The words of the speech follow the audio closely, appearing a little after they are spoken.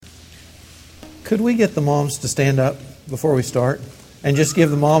Could we get the moms to stand up before we start? And just give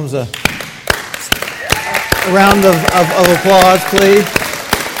the moms a round of applause, please.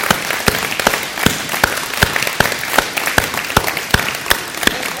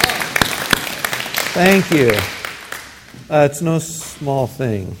 Thank you. It's no small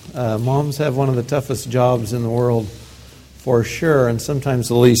thing. Moms have one of the toughest jobs in the world, for sure, and sometimes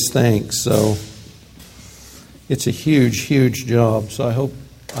the least thanks. So it's a huge, huge job. So I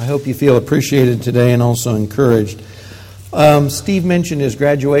hope you feel appreciated today and also encouraged. Steve mentioned his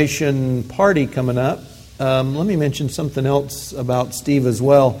graduation party coming up. Let me mention something else about Steve as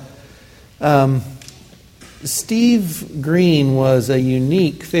well. Steve Green was a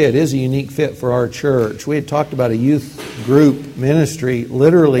unique fit, is a unique fit for our church. We had talked about a youth group ministry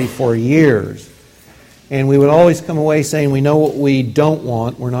literally for years. And we would always come away saying, we know what we don't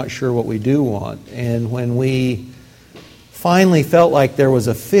want, we're not sure what we do want. And when we finally felt like there was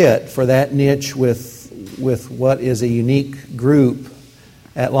a fit for that niche with what is a unique group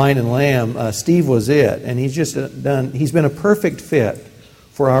at Lion and Lamb, Steve was it. And he's been a perfect fit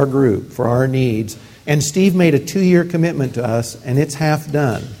for our group, for our needs. And Steve made a 2-year commitment to us, and it's half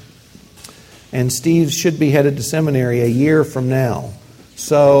done. And Steve should be headed to seminary a year from now.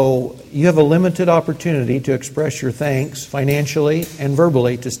 So you have a limited opportunity to express your thanks financially and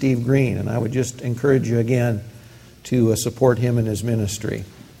verbally to Steve Green. And I would just encourage you again to support him in his ministry.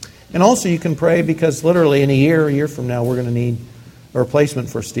 And also you can pray, because literally in a year from now, we're going to need a replacement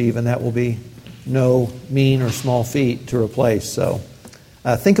for Steve, and that will be no mean or small feat to replace. So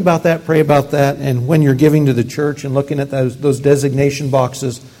think about that, pray about that, and when you're giving to the church and looking at those designation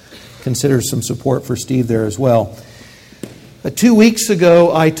boxes, consider some support for Steve there as well. 2 weeks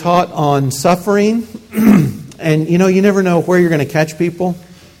ago, I taught on suffering, and you never know where you're going to catch people.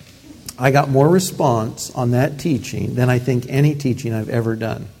 I got more response on that teaching than I think any teaching I've ever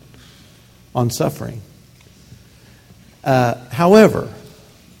done on suffering. However,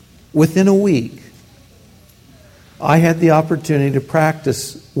 within a week, I had the opportunity to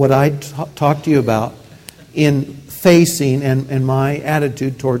practice what I talked to you about in facing and my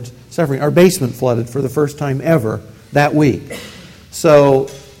attitude towards suffering. Our basement flooded for the first time ever that week. So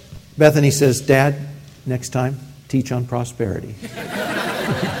Bethany says, "Dad, next time, teach on prosperity."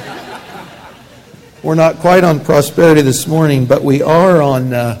 We're not quite on prosperity this morning, but we are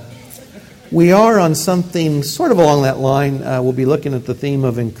on something sort of along that line. We'll be looking at the theme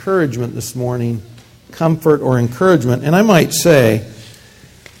of encouragement this morning. Comfort or encouragement. And I might say,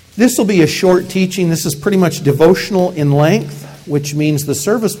 this will be a short teaching. This is pretty much devotional in length, which means the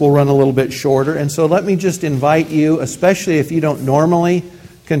service will run a little bit shorter. And so let me just invite you, especially if you don't normally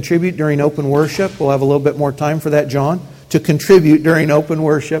contribute during open worship, we'll have a little bit more time for that, John, to contribute during open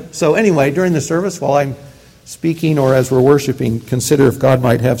worship. So anyway, during the service, while I'm speaking or as we're worshiping, consider if God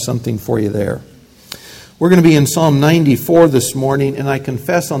might have something for you there. We're going to be in Psalm 94 this morning, and I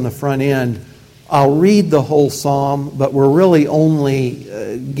confess on the front end, I'll read the whole psalm, but we're really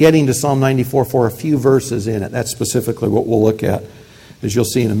only getting to Psalm 94 for a few verses in it. That's specifically what we'll look at, as you'll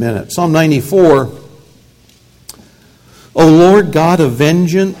see in a minute. Psalm 94, O Lord, God of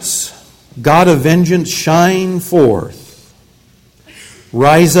vengeance, shine forth.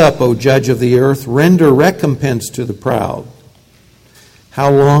 Rise up, O Judge of the earth, render recompense to the proud. How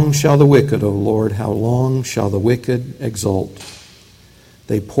long shall the wicked, O Lord, how long shall the wicked exult?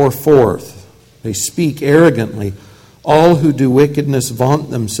 They pour forth, they speak arrogantly. All who do wickedness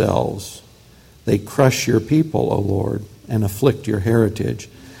vaunt themselves. They crush your people, O Lord, and afflict your heritage.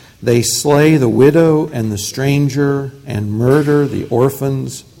 They slay the widow and the stranger and murder the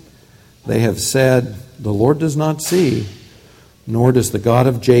orphans. They have said, the Lord does not see, nor does the God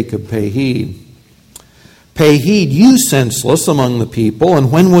of Jacob pay heed. Pay heed, you senseless among the people,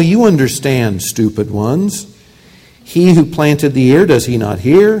 and when will you understand, stupid ones? He who planted the ear, does he not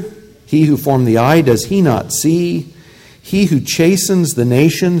hear? He who formed the eye, does he not see? He who chastens the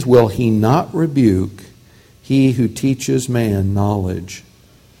nations, will he not rebuke? He who teaches man knowledge.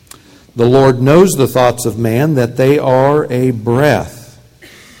 The Lord knows the thoughts of man, that they are a breath.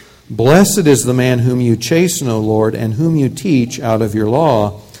 Blessed is the man whom you chasten, O Lord, and whom you teach out of your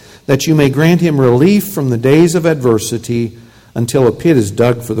law, that you may grant him relief from the days of adversity, until a pit is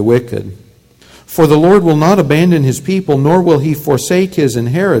dug for the wicked. For the Lord will not abandon his people, nor will he forsake his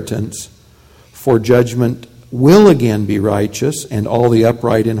inheritance. For judgment will again be righteous, and all the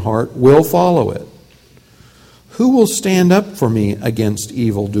upright in heart will follow it. Who will stand up for me against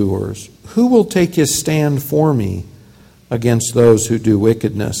evildoers? Who will take his stand for me against those who do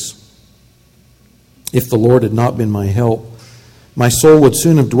wickedness? If the Lord had not been my help, my soul would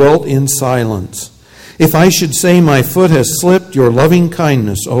soon have dwelt in silence. If I should say my foot has slipped, your loving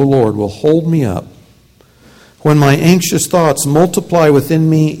kindness, O Lord, will hold me up. When my anxious thoughts multiply within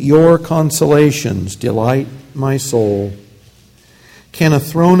me, your consolations delight my soul. Can a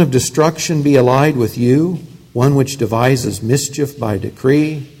throne of destruction be allied with you, one which devises mischief by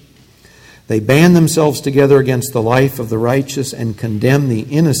decree? They band themselves together against the life of the righteous and condemn the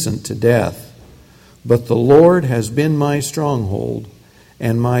innocent to death. But the Lord has been my stronghold,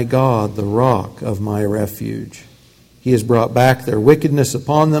 and my God, the rock of my refuge. He has brought back their wickedness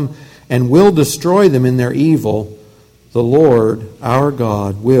upon them and will destroy them in their evil. The Lord, our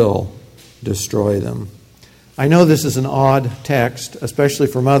God, will destroy them. I know this is an odd text, especially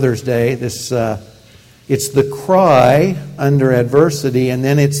for Mother's Day. It's the cry under adversity, and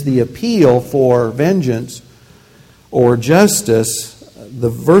then it's the appeal for vengeance or justice.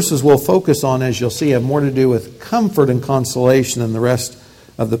 The verses we'll focus on, as you'll see, have more to do with comfort and consolation than the rest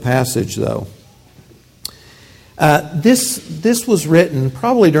of the passage, though. This was written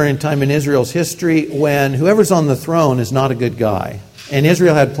probably during a time in Israel's history when whoever's on the throne is not a good guy. And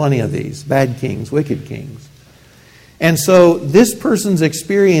Israel had plenty of these, bad kings, wicked kings. And so this person's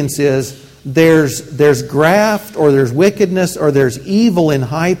experience is there's graft or there's wickedness or there's evil in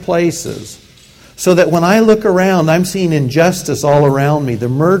high places. So that when I look around, I'm seeing injustice all around me, the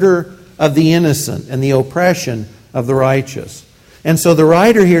murder of the innocent and the oppression of the righteous. And so the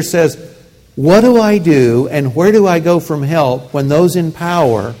writer here says, what do I do and where do I go from help when those in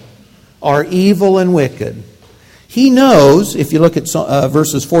power are evil and wicked? He knows, if you look at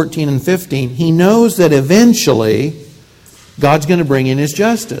verses 14 and 15, he knows that eventually God's going to bring in His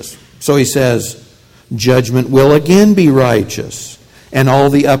justice. So he says, judgment will again be righteous, and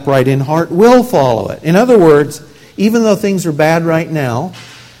all the upright in heart will follow it. In other words, even though things are bad right now,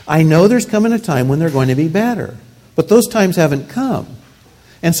 I know there's coming a time when they're going to be better. But those times haven't come.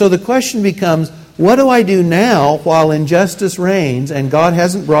 And so the question becomes, what do I do now while injustice reigns and God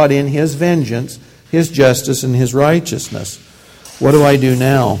hasn't brought in His vengeance, His justice, and His righteousness? What do I do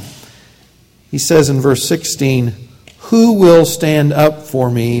now? He says in verse 16, who will stand up for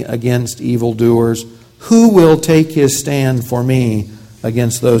me against evildoers? Who will take his stand for me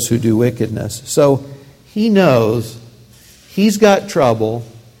against those who do wickedness? So he knows he's got trouble.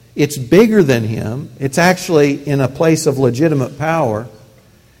 It's bigger than him. It's actually in a place of legitimate power.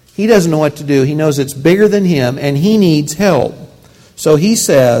 He doesn't know what to do. He knows it's bigger than him, and he needs help. So he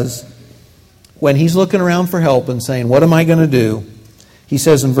says, when he's looking around for help and saying, what am I going to do? He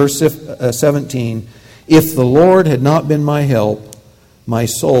says in verse 17, if the Lord had not been my help, my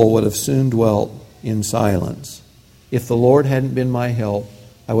soul would have soon dwelt in silence. If the Lord hadn't been my help,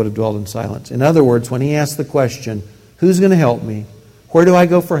 I would have dwelt in silence. In other words, when he asks the question, who's going to help me? Where do I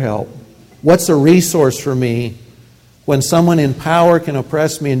go for help? What's a resource for me when someone in power can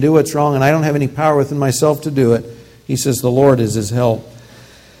oppress me and do what's wrong and I don't have any power within myself to do it? He says the Lord is his help.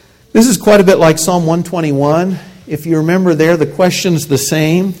 This is quite a bit like Psalm 121. If you remember there, the question's the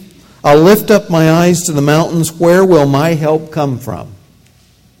same. I'll lift up my eyes to the mountains. Where will my help come from?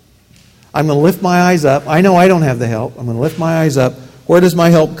 I'm going to lift my eyes up. I know I don't have the help. I'm going to lift my eyes up. Where does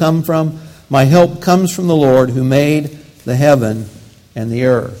my help come from? My help comes from the Lord who made the heaven and the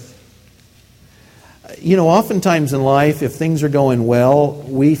earth. You know, oftentimes in life, if things are going well,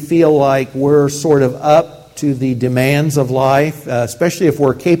 we feel like we're sort of up to the demands of life, especially if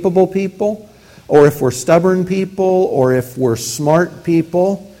we're capable people, or if we're stubborn people, or if we're smart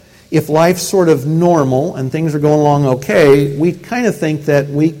people. If life's sort of normal and things are going along okay, we kind of think that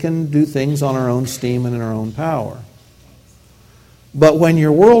we can do things on our own steam and in our own power. But when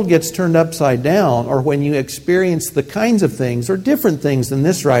your world gets turned upside down, or when you experience the kinds of things, or different things than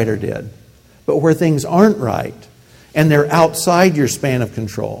this writer did, but where things aren't right, and they're outside your span of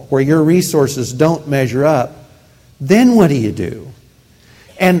control, where your resources don't measure up, then what do you do?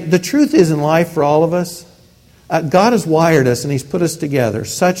 And the truth is, in life for all of us, God has wired us and He's put us together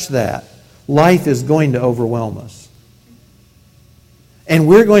such that life is going to overwhelm us. And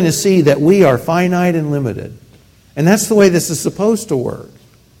we're going to see that we are finite and limited. And that's the way this is supposed to work.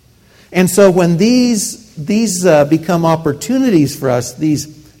 And so when these become opportunities for us,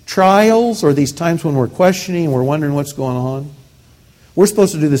 these trials or these times when we're questioning and we're wondering what's going on, we're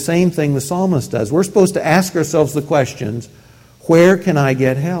supposed to do the same thing the psalmist does. We're supposed to ask ourselves the questions, where can I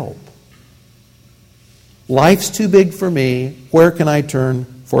get help? Life's too big for me. Where can I turn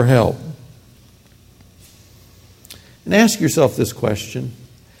for help? And ask yourself this question.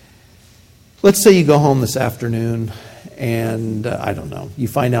 Let's say you go home this afternoon and, I don't know, you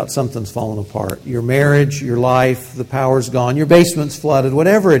find out something's fallen apart. Your marriage, your life, the power's gone, your basement's flooded,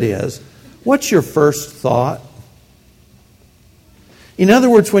 whatever it is. What's your first thought? In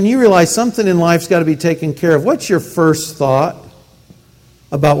other words, when you realize something in life's got to be taken care of, what's your first thought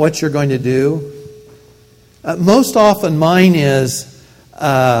about what you're going to do? Most often mine is,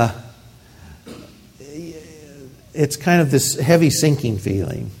 it's kind of this heavy sinking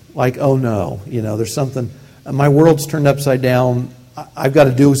feeling. Like, oh no, there's something, my world's turned upside down. I've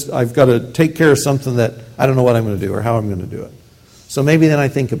got to take care of something that I don't know what I'm going to do or how I'm going to do it. So maybe then I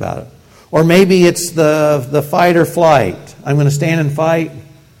think about it. Or maybe it's the fight or flight. I'm going to stand and fight,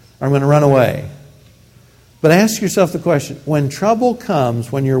 or I'm going to run away. But ask yourself the question, when trouble comes,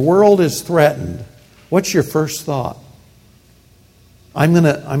 when your world is threatened, what's your first thought? I'm going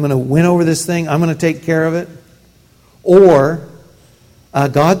to win over this thing. I'm going to take care of it. Or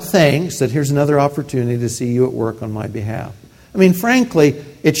God thinks that here's another opportunity to see you at work on my behalf. I mean, frankly,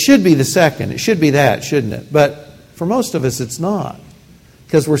 it should be the second. It should be that, shouldn't it? But for most of us, it's not.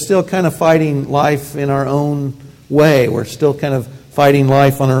 Because we're still kind of fighting life in our own way. We're still kind of fighting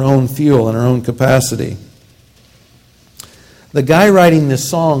life on our own fuel and our own capacity. The guy writing this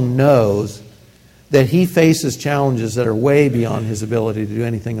song knows that he faces challenges that are way beyond his ability to do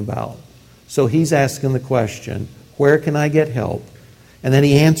anything about. So he's asking the question, where can I get help? And then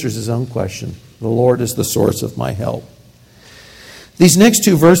he answers his own question. The Lord is the source of my help. These next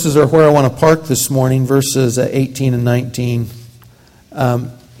two verses are where I want to park this morning, verses 18 and 19.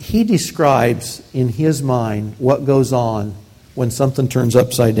 He describes in his mind what goes on when something turns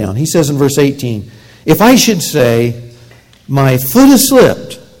upside down. He says in verse 18, if I should say, my foot has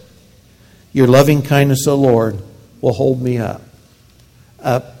slipped, your loving kindness, O Lord, will hold me up.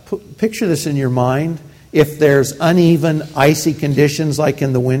 Picture this in your mind. If there's uneven, icy conditions like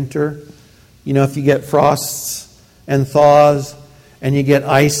in the winter, if you get frosts and thaws and you get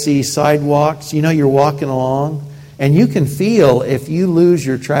icy sidewalks, you're walking along and you can feel if you lose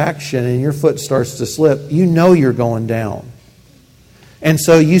your traction and your foot starts to slip, you're going down. And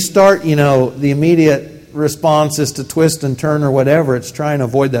so you start, the immediate response is to twist and turn or whatever. It's trying to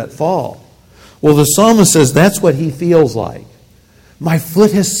avoid that fall. Well, the psalmist says that's what he feels like. My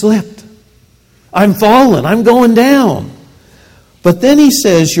foot has slipped. I'm falling. I'm going down. But then he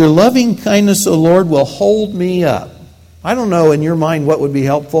says, your loving kindness, O Lord, will hold me up. I don't know in your mind what would be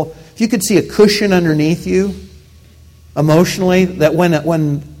helpful. If you could see a cushion underneath you, emotionally, that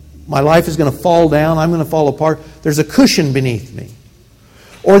when my life is going to fall down, I'm going to fall apart, there's a cushion beneath me.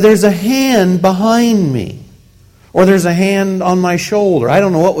 Or there's a hand behind me. Or there's a hand on my shoulder. I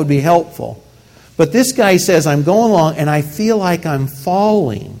don't know what would be helpful. But this guy says, I'm going along and I feel like I'm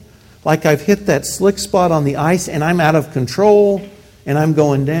falling. Like I've hit that slick spot on the ice and I'm out of control and I'm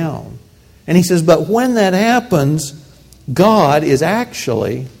going down. And he says, but when that happens, God is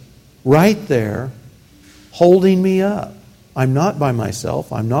actually right there holding me up. I'm not by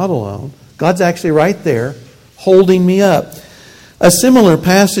myself. I'm not alone. God's actually right there holding me up. A similar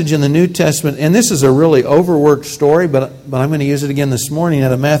passage in the New Testament, and this is a really overworked story, but I'm going to use it again this morning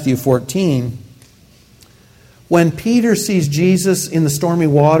out of Matthew 14. When Peter sees Jesus in the stormy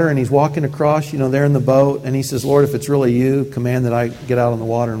water and he's walking across, there in the boat, and he says, Lord, if it's really you, command that I get out on the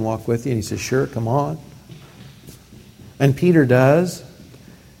water and walk with you. And he says, sure, come on. And Peter does.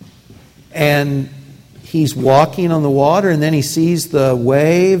 And he's walking on the water, and then he sees the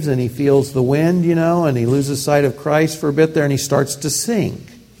waves, and he feels the wind, and he loses sight of Christ for a bit there, and he starts to sink.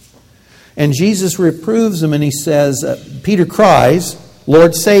 And Jesus reproves him, and he says, Peter cries,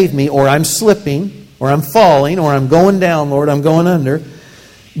 Lord, save me, or I'm slipping, or I'm falling, or I'm going down, Lord, I'm going under.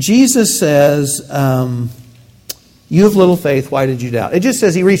 Jesus says, you have little faith, why did you doubt? It just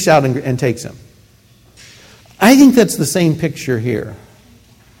says he reached out and takes him. I think that's the same picture here.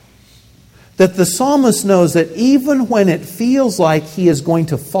 That the psalmist knows that even when it feels like he is going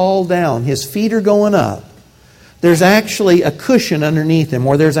to fall down, his feet are going up, there's actually a cushion underneath him,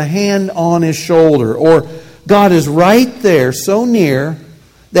 or there's a hand on his shoulder, or God is right there so near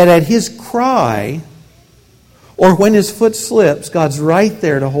that at his cry, or when his foot slips, God's right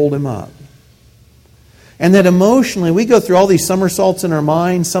there to hold him up. And that emotionally, we go through all these somersaults in our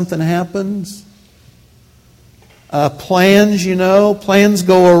minds, something happens. Plans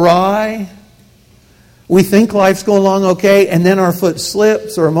go awry. We think life's going along okay, and then our foot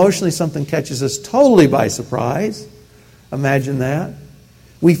slips, or emotionally something catches us totally by surprise. Imagine that.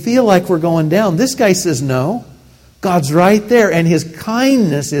 We feel like we're going down. This guy says, no, God's right there, and His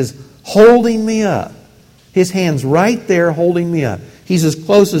kindness is holding me up. His hand's right there holding me up. He's as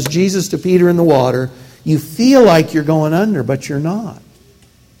close as Jesus to Peter in the water. You feel like you're going under, but you're not.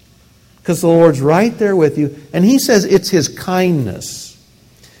 Because the Lord's right there with you. And He says it's His kindness.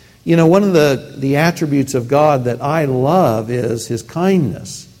 One of the attributes of God that I love is His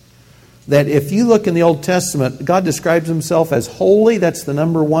kindness. that if you look in the Old Testament, God describes himself as holy. That's the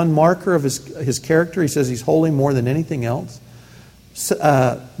number one marker of his character. He says he's holy more than anything else.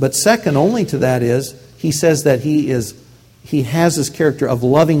 But second only to that is, he says that he has this character of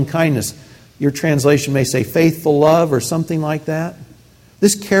loving kindness. Your translation may say faithful love or something like that.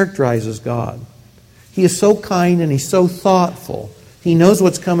 This characterizes God. He is so kind and he's so thoughtful. He knows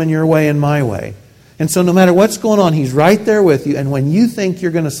what's coming your way and my way. And so no matter what's going on, he's right there with you. And when you think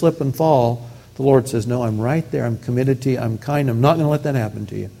you're going to slip and fall, the Lord says, no, I'm right there. I'm committed to you. I'm kind. I'm not going to let that happen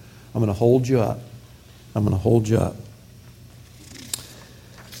to you. I'm going to hold you up. I'm going to hold you up.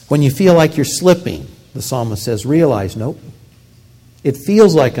 When you feel like you're slipping, the psalmist says, realize, nope. It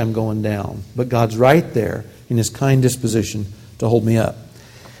feels like I'm going down, but God's right there in his kind disposition to hold me up.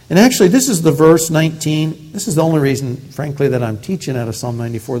 And actually, this is the verse 19. This is the only reason, frankly, that I'm teaching out of Psalm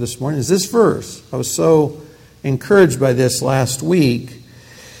 94 this morning, is this verse. I was so encouraged by this last week.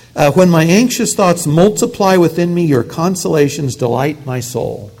 When my anxious thoughts multiply within me, your consolations delight my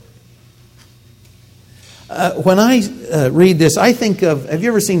soul. When I read this, I think of, have you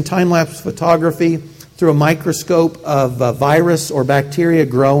ever seen time-lapse photography through a microscope of a virus or bacteria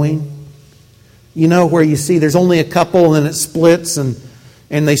growing? You know, where you see there's only a couple and then it splits and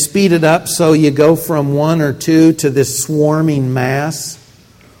they speed it up so you go from one or two to this swarming mass.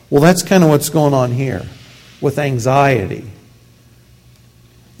 Well, that's kind of what's going on here with anxiety.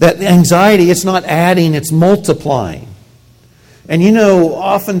 That anxiety, it's not adding, it's multiplying. And you know,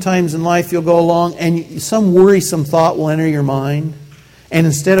 oftentimes in life you'll go along and some worrisome thought will enter your mind. And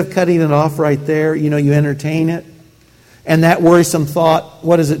instead of cutting it off right there, you know, you entertain it. And that worrisome thought,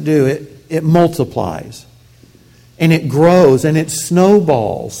 what does it do? It multiplies. And it grows and it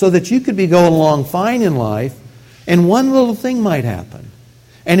snowballs so that you could be going along fine in life and one little thing might happen.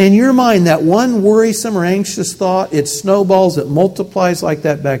 And in your mind, that one worrisome or anxious thought, it snowballs, it multiplies like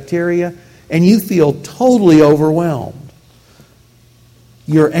that bacteria, and you feel totally overwhelmed.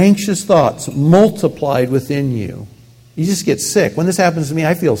 Your anxious thoughts multiplied within you. You just get sick. When this happens to me,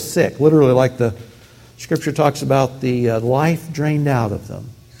 I feel sick. Literally like the Scripture talks about the life drained out of them.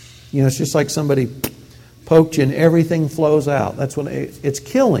 You know, it's just like somebody poked you and everything flows out. That's what it's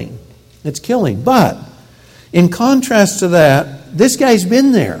killing. It's killing. But in contrast to that, this guy's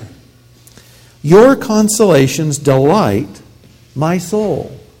been there. Your consolations delight my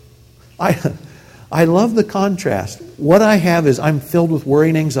soul. I love the contrast. What I have is I'm filled with worry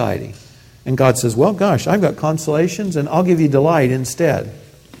and anxiety. And God says, well, gosh, I've got consolations and I'll give you delight instead.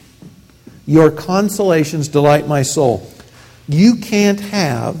 Your consolations delight my soul. You can't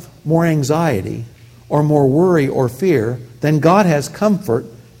have more anxiety or more worry or fear than God has comfort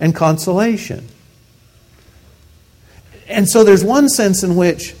and consolation. And so there's one sense in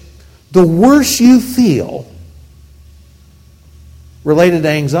which the worse you feel related to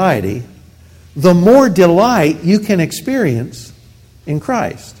anxiety, the more delight you can experience in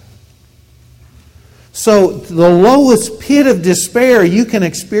Christ. So the lowest pit of despair you can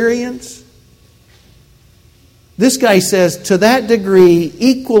experience, this guy says, to that degree,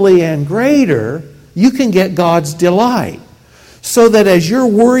 equally and greater, you can get God's delight. So that as your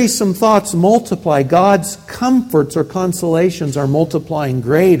worrisome thoughts multiply, God's comforts or consolations are multiplying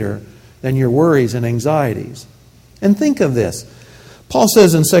greater than your worries and anxieties. And think of this. Paul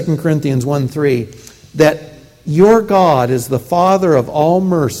says in 2 Corinthians 1:3 that your God is the Father of all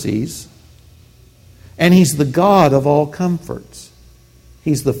mercies, and He's the God of all comforts.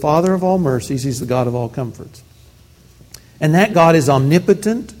 He's the Father of all mercies. He's the God of all comforts. And that God is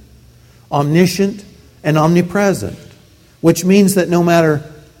omnipotent, omniscient, and omnipresent, which means that no matter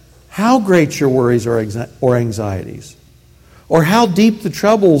how great your worries or anxieties, or how deep the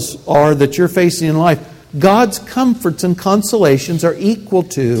troubles are that you're facing in life, God's comforts and consolations are equal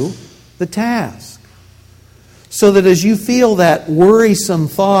to the task. So that as you feel that worrisome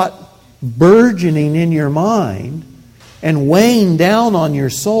thought burgeoning in your mind and weighing down on your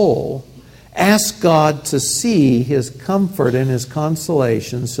soul, ask God to see His comfort and His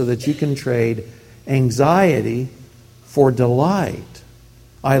consolation so that you can trade anxiety for delight.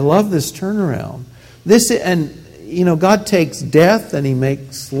 I love this turnaround. God takes death and He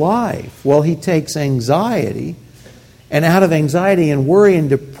makes life. Well, He takes anxiety, and out of anxiety and worry and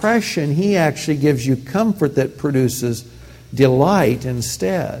depression, He actually gives you comfort that produces delight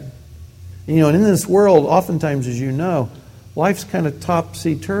instead. And in this world, oftentimes, as you know, life's kind of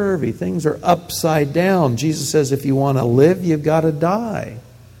topsy-turvy. Things are upside down. Jesus says if you want to live, you've got to die.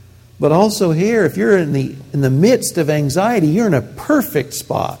 But also here, if you're in the midst of anxiety, you're in a perfect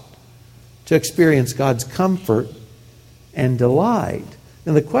spot to experience God's comfort and delight.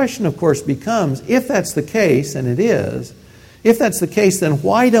 And the question, of course, becomes, if that's the case, and it is If that's the case, then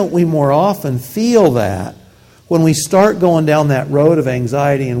why don't we more often feel that when we start going down that road of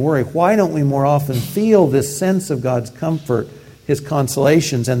anxiety and worry? Why don't we more often feel this sense of God's comfort, His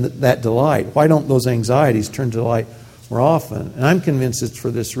consolations, and that delight? Why don't those anxieties turn to delight more often? And I'm convinced it's for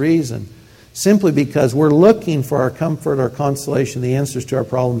this reason. Simply because we're looking for our comfort, our consolation, the answers to our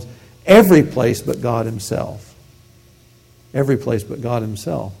problems every place but God Himself. Every place but God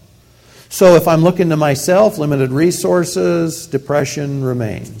Himself. So if I'm looking to myself, limited resources, depression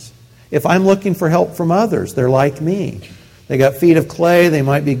remains. If I'm looking for help from others, they're like me. They got feet of clay, they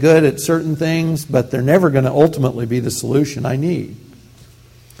might be good at certain things, but they're never going to ultimately be the solution I need.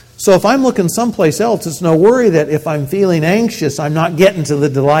 So if I'm looking someplace else, it's no worry that if I'm feeling anxious, I'm not getting to the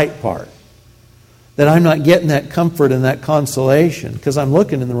delight part. That I'm not getting that comfort and that consolation because I'm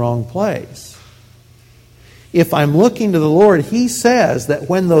looking in the wrong place. If I'm looking to the Lord, He says that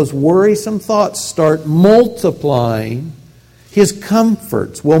when those worrisome thoughts start multiplying, His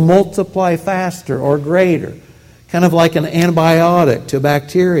comforts will multiply faster or greater. Kind of like an antibiotic to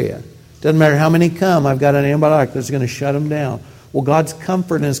bacteria. Doesn't matter how many come, I've got an antibiotic that's going to shut them down. Well, God's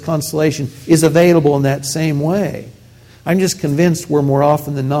comfort and His consolation is available in that same way. I'm just convinced we're more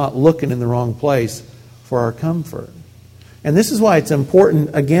often than not looking in the wrong place for our comfort. And this is why it's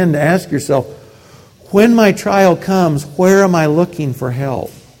important, again, to ask yourself, when my trial comes, where am I looking for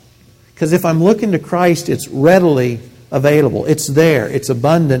help? Because if I'm looking to Christ, it's readily available. It's there. It's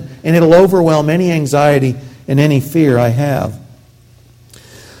abundant. And it'll overwhelm any anxiety and any fear I have.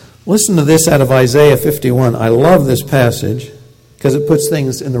 Listen to this out of Isaiah 51. I love this passage because it puts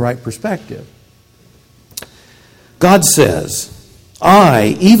things in the right perspective. God says,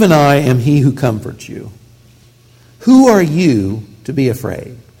 I, even I, am He who comforts you. Who are you to be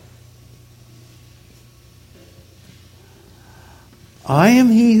afraid? I am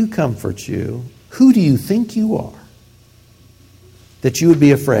He who comforts you. Who do you think you are, that you would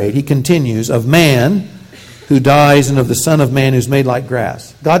be afraid? He continues, of man who dies and of the Son of Man who's made like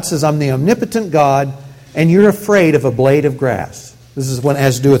grass. God says, I'm the omnipotent God, and you're afraid of a blade of grass. This is what it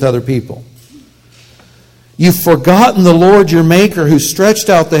has to do with other people. You've forgotten the Lord your Maker, who stretched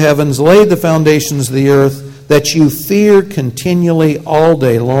out the heavens, laid the foundations of the earth, that you fear continually all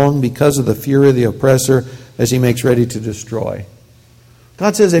day long because of the fury of the oppressor as he makes ready to destroy.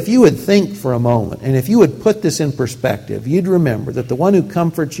 God says, if you would think for a moment, and if you would put this in perspective, you'd remember that the one who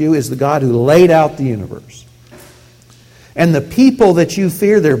comforts you is the God who laid out the universe. And the people that you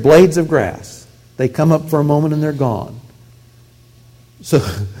fear, they're blades of grass. They come up for a moment and they're gone. So,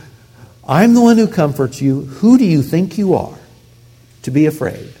 I'm the one who comforts you. Who do you think you are to be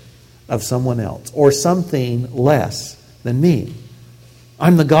afraid of someone else or something less than me?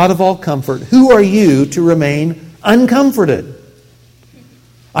 I'm the God of all comfort. Who are you to remain uncomforted?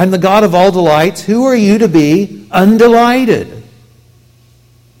 I'm the God of all delights. Who are you to be undelighted?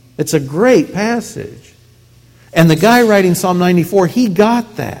 It's a great passage. And the guy writing Psalm 94, he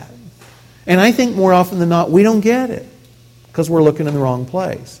got that. And I think more often than not, we don't get it because we're looking in the wrong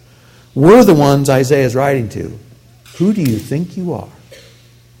place. We're the ones Isaiah is writing to. Who do you think you are?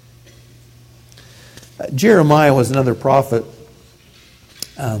 Jeremiah was another prophet.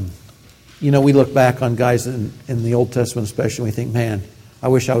 We look back on guys in the Old Testament especially, and we think, man, I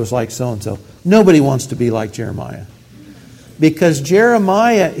wish I was like so-and-so. Nobody wants to be like Jeremiah. Because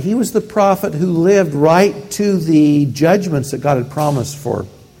Jeremiah, he was the prophet who lived right to the judgments that God had promised for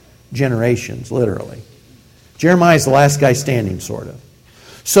generations, literally. Jeremiah's the last guy standing, sort of.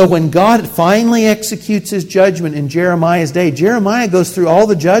 So when God finally executes His judgment in Jeremiah's day, Jeremiah goes through all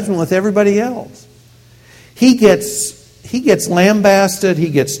the judgment with everybody else. He gets lambasted,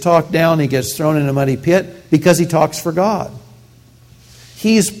 he gets talked down, he gets thrown in a muddy pit because he talks for God.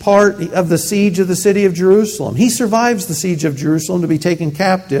 He's part of the siege of the city of Jerusalem. He survives the siege of Jerusalem to be taken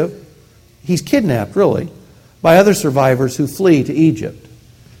captive. He's kidnapped, really, by other survivors who flee to Egypt.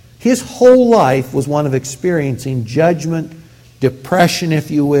 His whole life was one of experiencing judgment, depression,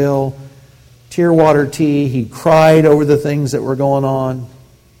 if you will, tear-water tea. He cried over the things that were going on.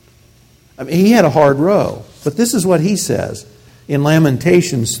 I mean, he had a hard row. But this is what he says in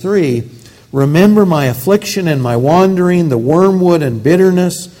Lamentations 3, remember my affliction and my wandering, the wormwood and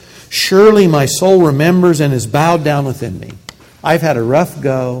bitterness. Surely my soul remembers and is bowed down within me. I've had a rough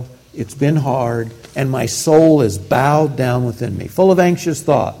go. It's been hard. And my soul is bowed down within me, full of anxious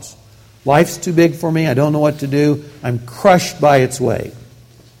thoughts. Life's too big for me. I don't know what to do. I'm crushed by its weight.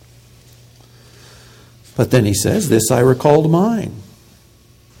 But then he says, this I recall to mind.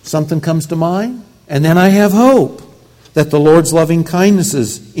 Something comes to mind, and then I have hope that the Lord's loving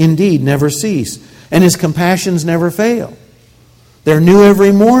kindnesses indeed never cease, and His compassions never fail. They're new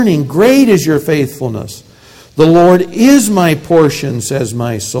every morning. Great is your faithfulness. The Lord is my portion, says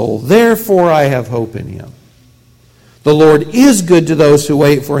my soul. Therefore I have hope in Him. The Lord is good to those who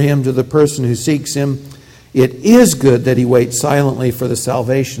wait for Him, to the person who seeks Him. It is good that he waits silently for the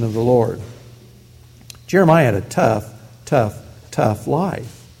salvation of the Lord. Jeremiah had a tough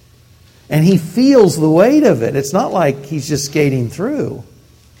life. And he feels the weight of it. It's not like he's just skating through.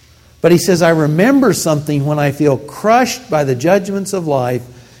 But he says, I remember something when I feel crushed by the judgments of life,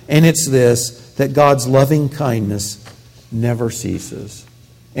 and it's this, that God's loving kindness never ceases.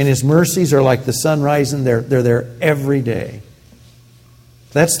 And His mercies are like the sun rising. They're there every day.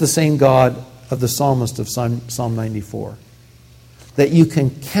 That's the same God of the psalmist of Psalm 94. That you can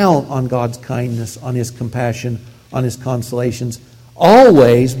count on God's kindness, on His compassion, on His consolations,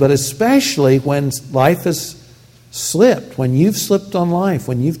 always, but especially when life has slipped, when you've slipped on life,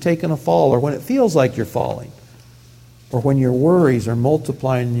 when you've taken a fall, or when it feels like you're falling, or when your worries are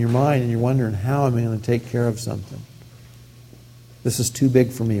multiplying in your mind and you're wondering, how am I going to take care of something? This is too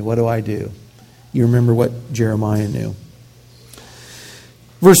big for me. What do I do? You remember what Jeremiah knew.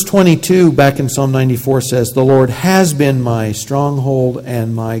 Verse 22 back in Psalm 94 says, the Lord has been my stronghold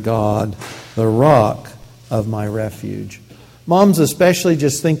and my God, the rock of my refuge. Moms especially,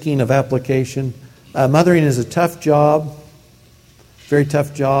 just thinking of application. Mothering is a tough job, very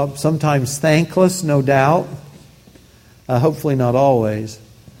tough job, sometimes thankless, no doubt. Hopefully not always.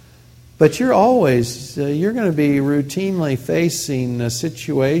 But you're going to be routinely facing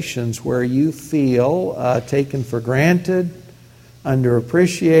situations where you feel taken for granted,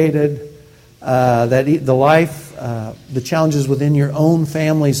 underappreciated, that the challenges within your own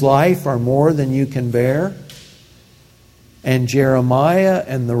family's life are more than you can bear. And Jeremiah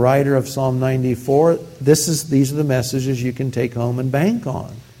and the writer of Psalm 94, these are the messages you can take home and bank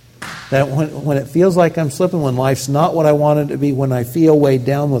on. That when it feels like I'm slipping, when life's not what I want it to be, when I feel weighed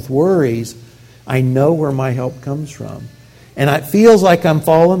down with worries, I know where my help comes from. And it feels like I'm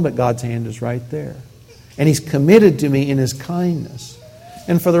falling, but God's hand is right there. And He's committed to me in His kindness.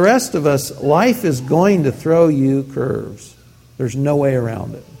 And for the rest of us, life is going to throw you curves. There's no way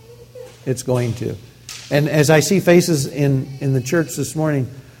around it. It's going to. And as I see faces in the church this morning,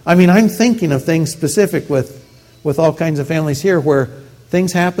 I'm thinking of things specific with all kinds of families here where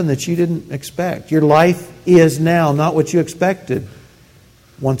things happen that you didn't expect. Your life is now not what you expected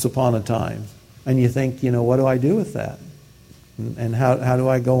once upon a time. And you think, what do I do with that? And how do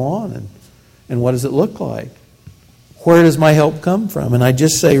I go on? And what does it look like? Where does my help come from? And I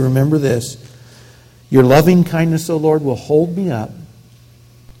just say, remember this. Your loving kindness, O Lord, will hold me up.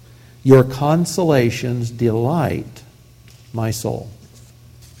 Your consolations delight my soul.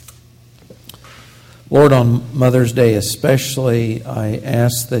 Lord, on Mother's Day especially, I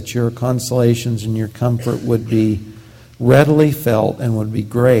ask that your consolations and your comfort would be readily felt and would be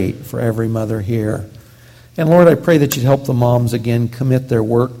great for every mother here. And Lord, I pray that you'd help the moms again commit their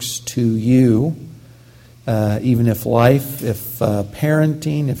works to you, even if life, if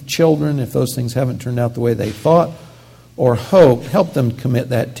parenting, if children, if those things haven't turned out the way they thought or hoped, help them commit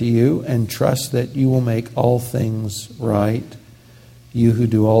that to you and trust that you will make all things right, you who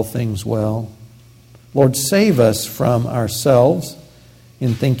do all things well. Lord, save us from ourselves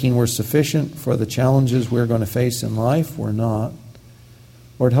in thinking we're sufficient for the challenges we're going to face in life. We're not.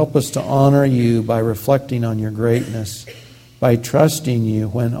 Lord, help us to honor you by reflecting on your greatness, by trusting you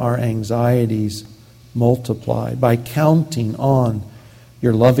when our anxieties multiply, by counting on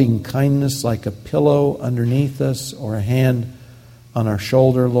your loving kindness like a pillow underneath us or a hand on our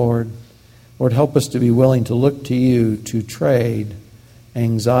shoulder, Lord. Lord, help us to be willing to look to you to trade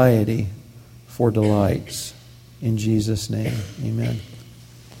anxiety for delights. In Jesus' name, amen.